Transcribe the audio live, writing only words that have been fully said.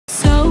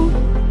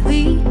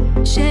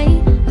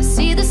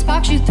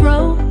sparks you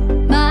throw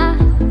my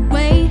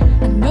way.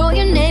 I know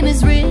your name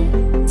is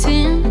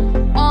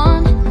written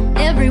on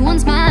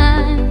everyone's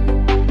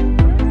mind.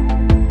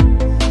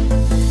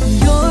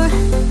 Your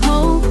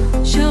whole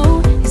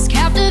show is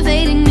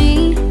captivating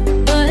me,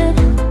 but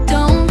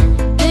don't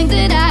think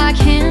that I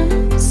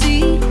can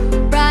see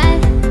right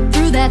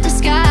through that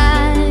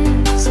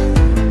disguise.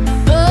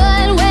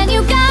 But when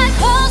you got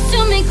close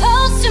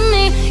to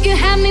me, you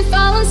had me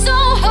falling so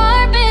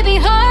hard, baby,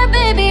 hard,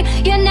 baby.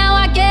 Yeah, now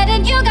I get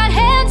it, you got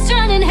heads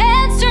turning,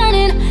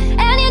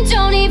 and you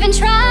don't even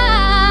try.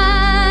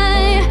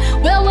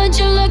 Well, would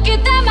you look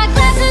at that, my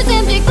glass is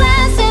empty,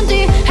 glass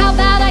empty. How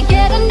about I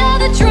get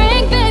another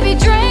drink, baby,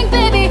 drink,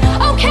 baby.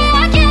 Okay,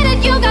 I get it,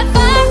 you got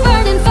fire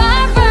burning,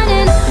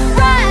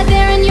 right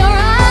there in your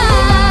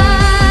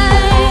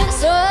eyes.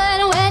 So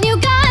when you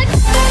got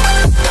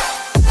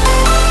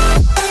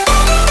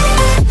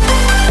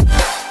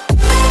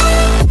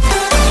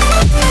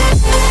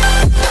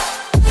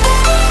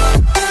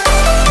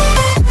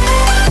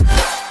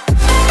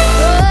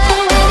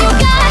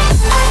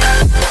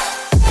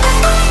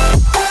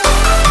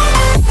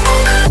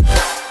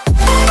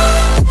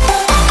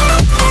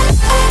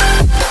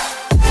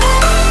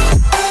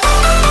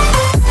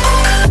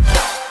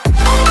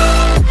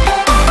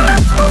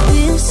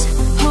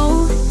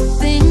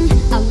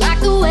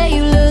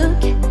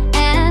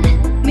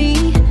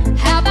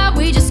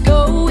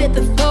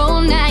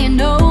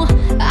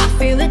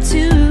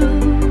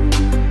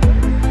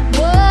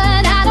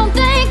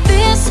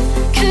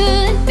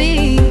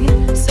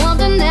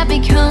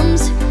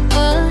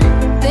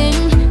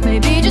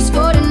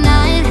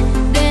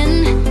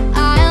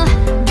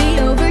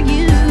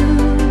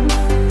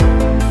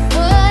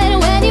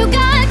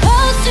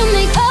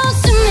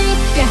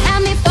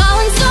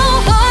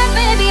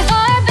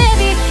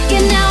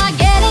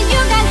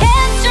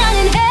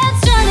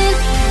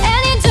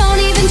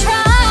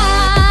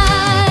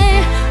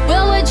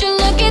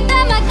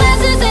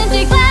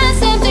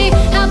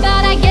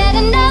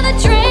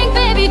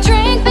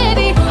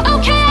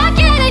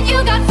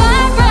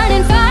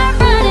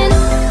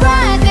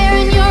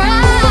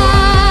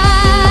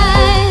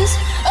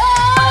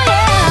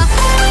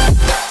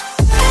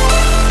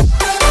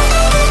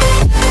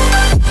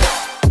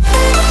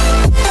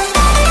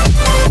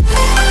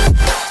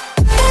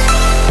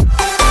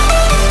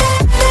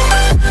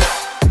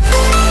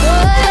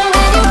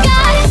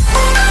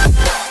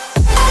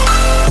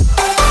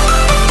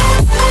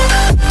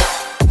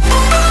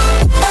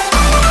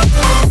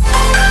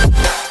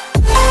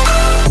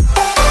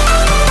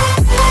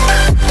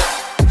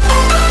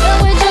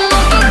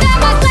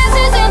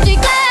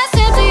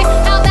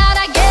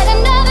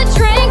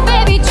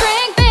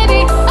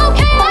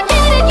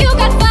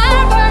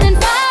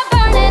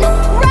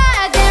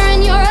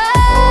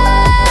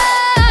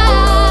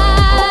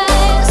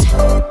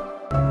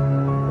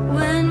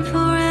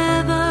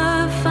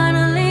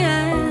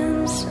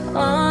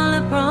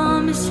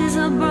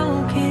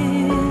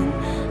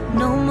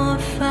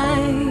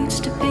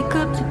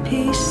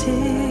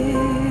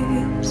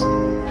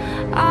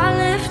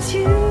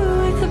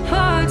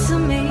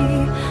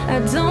I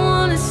don't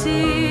wanna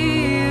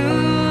see you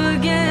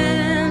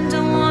again.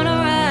 Don't wanna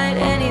write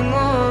any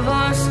more of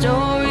our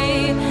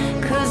story,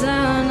 'cause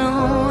I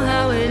know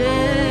how it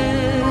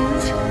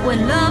is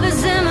when love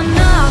is